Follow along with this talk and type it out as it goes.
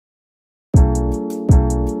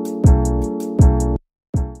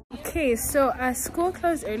Okay, so school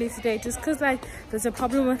closed early today just because like there's a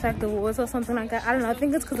problem with like the walls or something like that. I don't know, I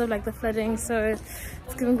think it's because of like the flooding, so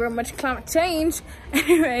it's giving very much climate change.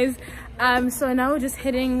 Anyways, so now we're just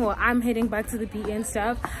heading, or I'm heading back to the BE and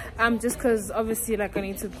stuff, just because obviously like I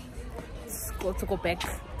need to go back to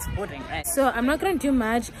boarding, right? So I'm not gonna do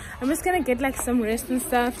much. I'm just gonna get like some rest and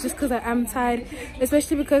stuff just because I am tired,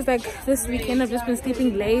 especially because like this weekend I've just been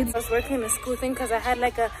sleeping late. I was working in a school thing because I had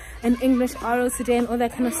like an English oral today and all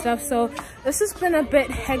that kind of stuff, so this has been a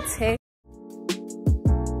bit hectic.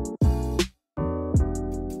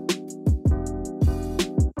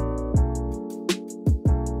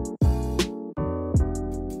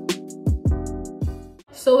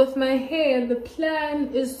 So with my hair, the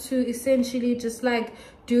plan is to essentially just like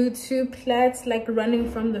do 2 plaits like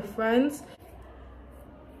running from the front.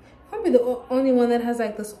 Probably the only one that has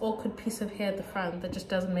like this awkward piece of hair at the front that just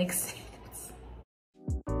doesn't make sense.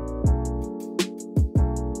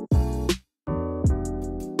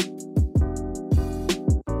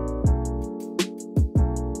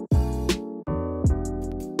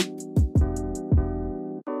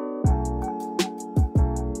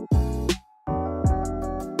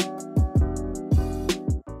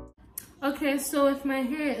 Okay, so with my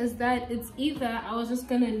hair is that it's either I was just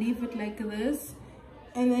gonna leave it like this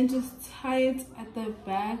and then just tie it at the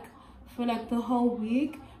back for like the whole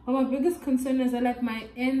week, but my biggest concern is that like my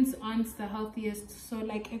ends aren't the healthiest, so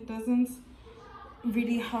like it doesn't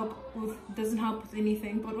really help with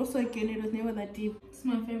anything, but also again it was never that deep. It's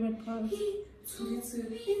my favorite part.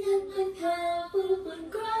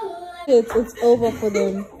 It's over for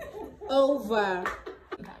them. Over.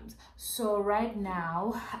 So right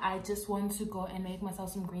now I just want to go and make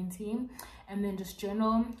myself some green tea and then just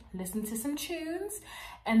journal, listen to some tunes,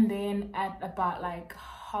 and then at about like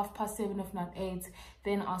 7:30, if not 8,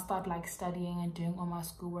 then I'll start like studying and doing all my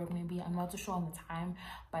schoolwork. Maybe I'm not too sure on the time,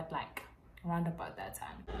 but like around about that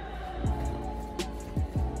time.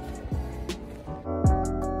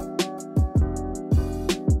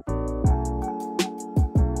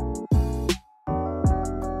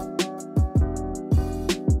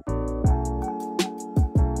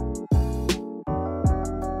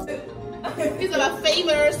 These are my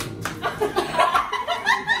favors.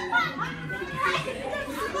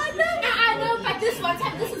 I know, but this one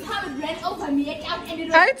time, this is how it ran over me. It's Ivo!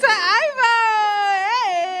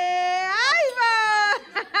 Hey, Ivo!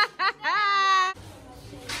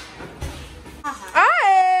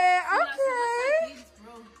 Hey, okay.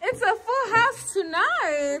 It's a full house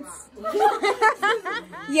tonight.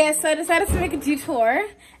 Yes, so I decided to make a detour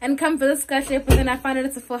and come visit Skashe, but then I found out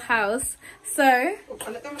it's a full house. So,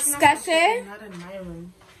 Skashe,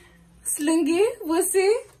 Slungi,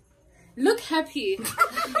 Wusi, look happy.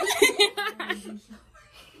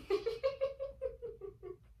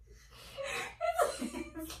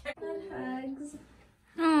 Hugs.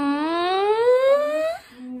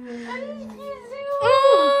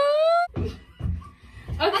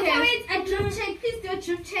 Okay, wait, a drip check. Please do a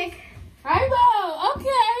drip check. I will.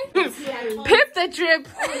 Okay. Pip the drip.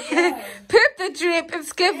 Pip the drip.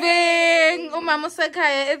 It's giving. Umama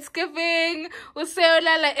Sakaya. It's giving.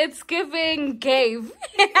 Useolala. It's giving. Gave.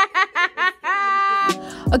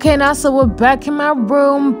 Okay, now so we're back in my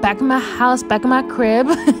room, back in my house, back in my crib.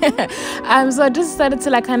 So I just decided to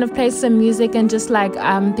like kind of play some music and just like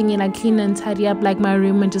thinking like clean and tidy up like my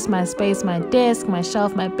room and just my space, my desk, my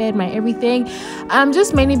shelf, my bed, my everything.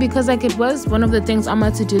 Just mainly because like it was one of the things on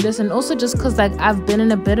my to-do list, and also just because like I've been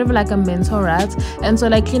in a bit of like a mental rut, and so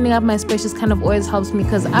like cleaning up my space just kind of always helps me,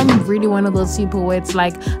 because I'm really one of those people where it's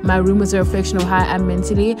like my room is a reflection of how I am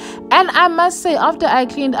mentally. And I must say, after I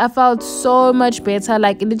cleaned, I felt so much better.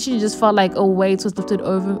 Like it literally just felt like a weight was lifted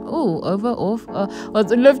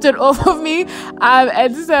was lifted off of me.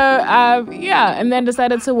 And so yeah, and then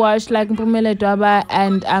decided to watch like Mpumele Dwaba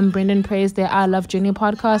and Brendan Praise their I Love Journey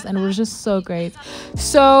podcast, and it was just so great.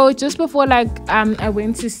 So just before like I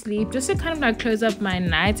went to sleep, just to kind of like close up my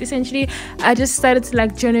night, essentially I just started to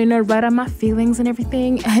like journal, you know, write out my feelings and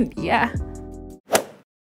everything. And yeah,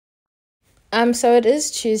 so it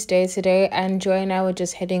is Tuesday today, and Joy and I were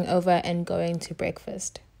just heading over and going to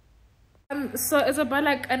breakfast. So it's about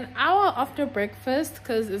like an hour after breakfast,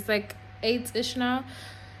 because it's like 8-ish now.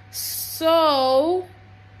 So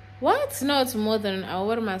what? No, it's more than an hour.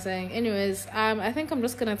 What am I saying? Anyways, I think I'm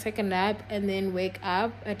just gonna take a nap and then wake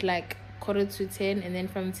up at like 9:45, and then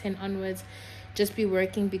from 10 onwards just be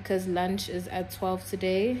working, because lunch is at 12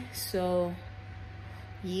 today. So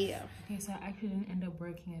yeah. Okay, so I actually didn't end up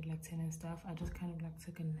working at like 10 and stuff. I just kind of like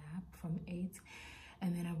took a nap from 8,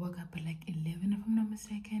 and then I woke up at like 11 if I'm not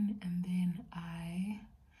mistaken, and then I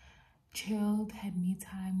chilled, had me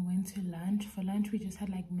time, went to lunch. For lunch we just had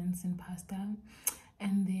like mince and pasta,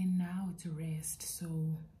 and then now it's rest.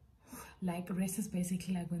 So like rest is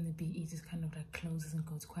basically like when the BE just kind of like closes and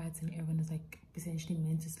goes quiet and everyone is like essentially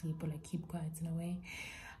meant to sleep or like keep quiet in a way.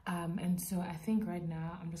 And so I think right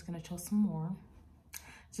now I'm just gonna chill some more,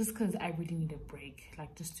 just because I really need a break,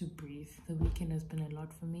 like just to breathe. The weekend has been a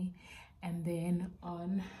lot for me. And then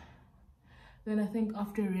I think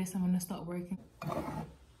after rest I'm gonna start working.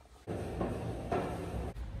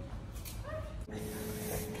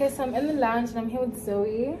 Okay, so I'm in the lounge and I'm here with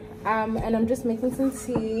Zoe, and I'm just making some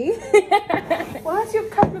tea. Why does your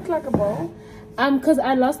cup look like a bowl? Because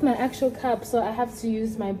I lost my actual cup, so I have to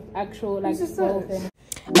use my actual like bowl thing.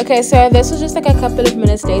 Okay, so this was just like a couple of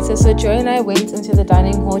minutes later. So Joy and I went into the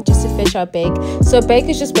dining hall just to fetch our bake. So bake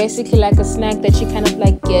is just basically like a snack that you kind of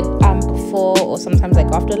like get before or sometimes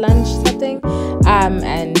like after lunch something.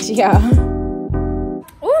 And yeah.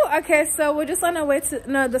 Oh, okay, so we're just on our way to,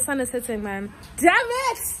 no, the sun is hitting, man. Damn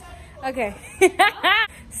it! Okay.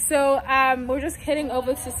 So we're just heading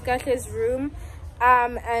over to Skatle's room.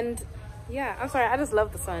 And yeah, I'm sorry, I just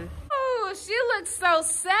love the sun. Oh, she looks so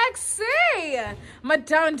sexy.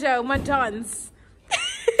 Madonna, Madons.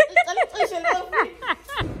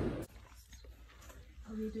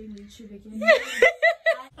 Are we doing YouTube again?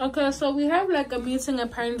 Okay, so we have like a meeting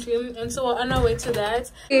apparently, and so we're on our way to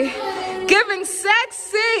that. Giving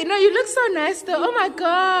sexy. No, you look so nice though. Oh my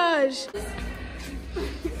gosh.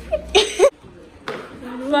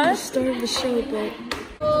 What? Start the show, but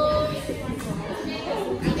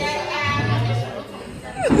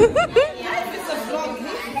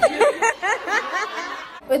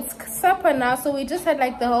It's supper now, so we just had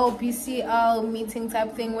like the whole BCL meeting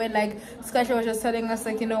type thing where like Skylar was just telling us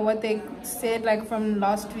like, you know, what they said like from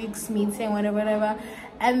last week's meeting, whatever.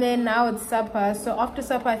 And then now it's supper. So after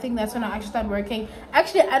supper, I think that's when I actually start working.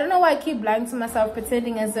 Actually, I don't know why I keep lying to myself,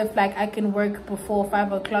 pretending as if like I can work before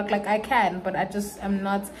 5 o'clock. Like I can, but I just am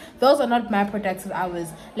not. Those are not my productive hours.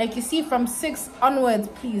 Like you see, from 6 onwards,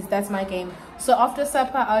 please, that's my game. So after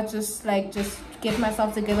supper, I'll just get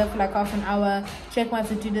myself together for like half an hour, check my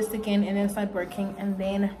to-do list again, and then start working, and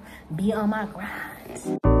then be on my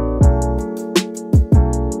grind.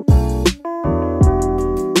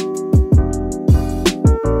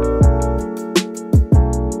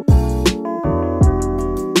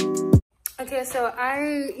 Okay, so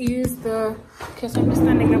I use the, okay, so I'm just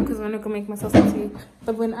standing up because I want to go make myself some tea.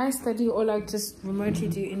 But when I study or like just remotely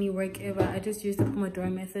do any work ever, I just use the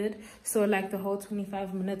Pomodoro method. So like the whole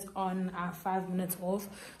 25 minutes on, 5 minutes off.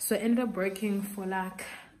 So I ended up working for like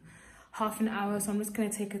half an hour. So I'm just going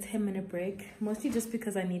to take a 10-minute break, mostly just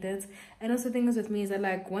because I need it. And also the thing is with me is that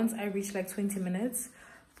like once I reach like 20 minutes,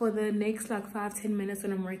 for the next like 5-10 minutes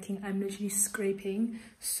when I'm working, I'm literally scraping.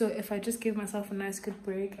 So if I just give myself a nice good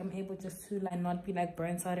break, I'm able just to like not be like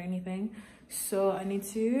burnt out or anything. So I need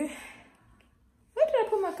to, where did I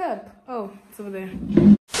put my cup? Oh, it's over there.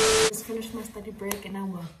 Just finished my study break and now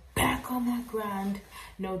we're back on that grind.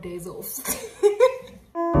 No days off.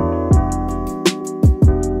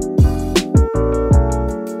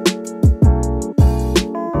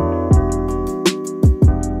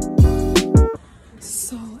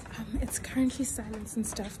 Currently silence and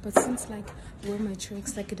stuff, but since like we're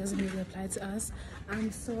matrix, like it doesn't really apply to us.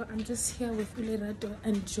 So I'm just here with Ulerado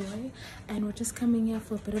and Joy, and we're just coming here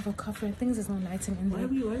for a bit of a coffee. I think there's no lighting in there.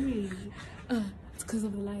 why are we? It's because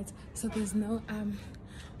of the lights. So there's no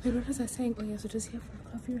wait, what was I saying? Oh yeah, so just here for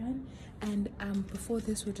a coffee run. And before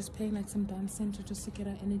this we're just playing like some dance center just to get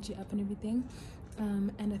our energy up and everything.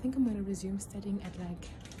 And I think I'm gonna resume studying at like,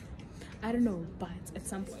 I don't know, but at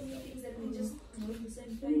some point.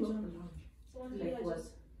 Like what?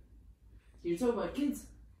 You're talking about kids?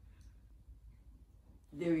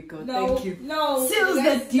 There we go. No, thank you. No, Seals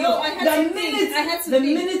the deal. No, I had the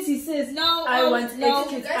minute he says, no, I want no, 8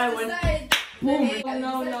 kids, I want boom.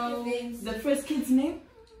 No. The first kid's name?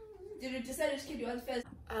 Did you decide which kid you want first?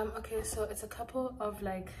 Okay, so it's a couple of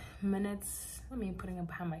like minutes. Let me putting it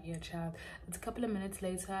behind my ear, child. It's a couple of minutes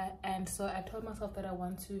later, and so I told myself that I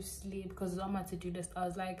want to sleep because on my to-do list I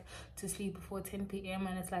was like to sleep before 10 p.m.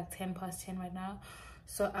 and it's like 10 past 10 right now.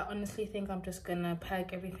 So I honestly think I'm just gonna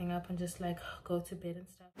pack everything up and just like go to bed and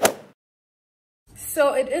stuff.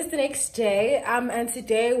 So it is the next day, and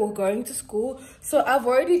today we're going to school. So I've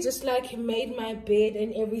already just like made my bed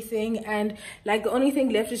and everything, and like the only thing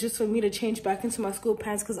left is just for me to change back into my school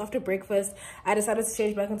pants, because after breakfast I decided to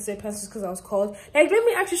change back into sweatpants just because I was cold. Like, let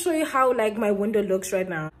me actually show you how like my window looks right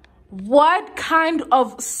now. What kind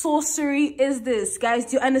of sorcery is this, guys?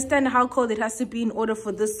 Do you understand how cold it has to be in order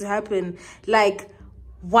for this to happen? Like,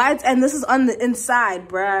 what? And this is on the inside,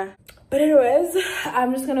 bruh. But anyways,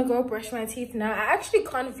 I'm just gonna go brush my teeth now. I actually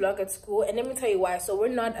can't vlog at school, and let me tell you why. So we're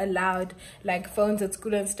not allowed like phones at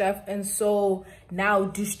school and stuff, and so now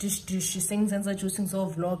dish she sings and so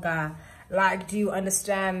vlogger. Like, do you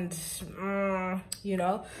understand? You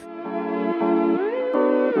know.